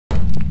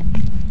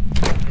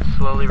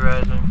slowly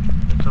rising.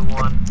 It's a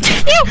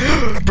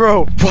 1.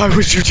 Bro, why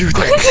would you do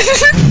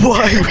that?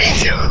 Why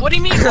would you? What do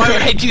you mean, why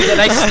would I do that?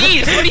 I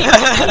sneezed! What do you mean?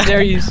 How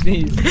dare you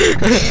sneeze?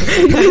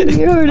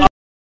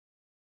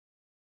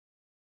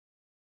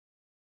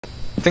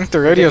 I think the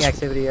radio's...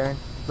 activity, Aaron.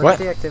 Look What? at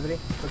the activity.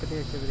 Look at the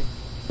activity.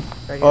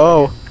 Right here,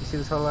 Oh. right here. You see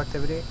the total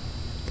activity?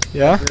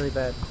 Yeah? It's really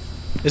bad.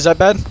 Is that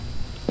bad?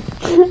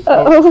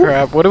 Oh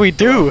crap, what do we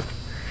do?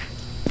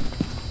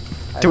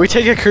 Do we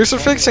take a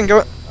crucifix and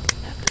go...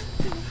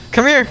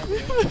 Come here!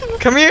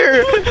 Come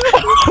here!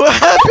 What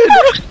happened?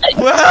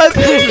 What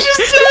happened?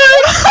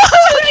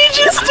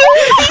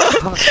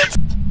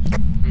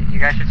 You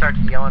guys should start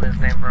yelling his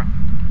name, bro.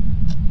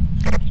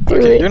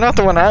 Okay, you're not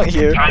the one out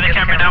here. Turn the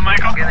camera down,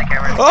 Michael. Get the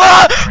camera.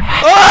 Ah!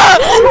 Ah!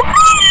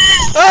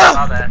 I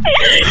saw that.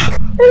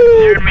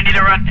 Aaron, we need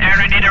to run. Aaron,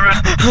 we need to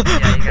run.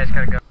 Yeah, you guys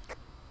gotta go.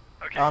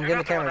 Okay, Oh, I'm getting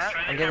the cameras.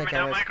 I'm getting the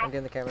cameras. I'm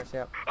getting the cameras,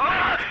 yep.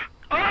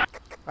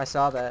 I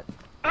saw that.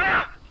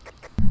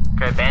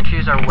 Okay,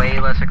 banshees are way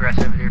less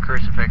aggressive than your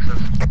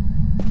crucifixes.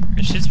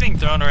 Shit's being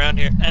thrown around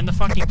here, and the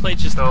fucking plate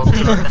just... So, Did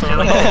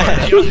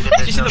you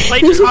see the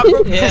plate just hop,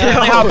 bro? Yeah.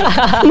 Plate hop.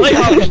 Plate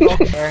hop.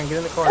 Aaron, get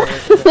in the corner.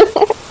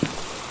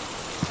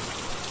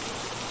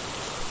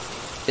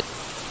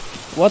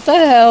 What the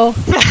hell?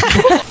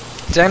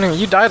 Daniel,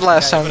 you died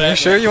last time. Are you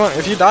sure you want...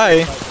 If you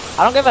die...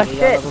 I don't give a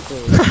shit.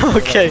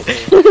 Okay.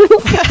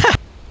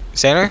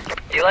 Xander?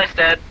 Eli's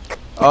dead.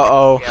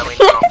 Uh-oh. Yeah, we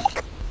know.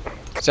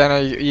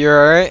 Xander, you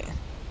alright?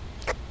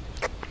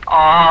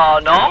 Oh,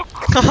 no?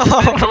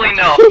 Mentally,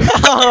 no.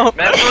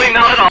 Mentally,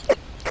 not at all.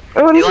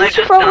 Eli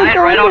just died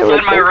right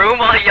outside my room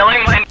while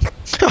yelling my...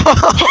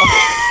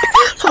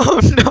 Oh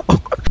no.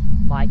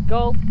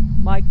 Michael.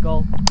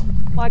 Michael.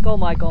 Michael.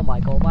 Michael.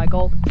 Michael.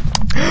 Michael.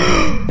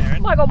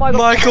 Michael.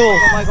 Michael.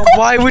 Michael,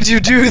 why would you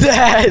do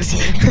that?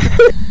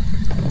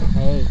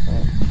 Hey.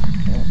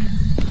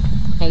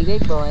 Hey,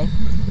 big boy.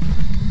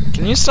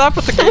 Can you stop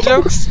with the good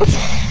jokes?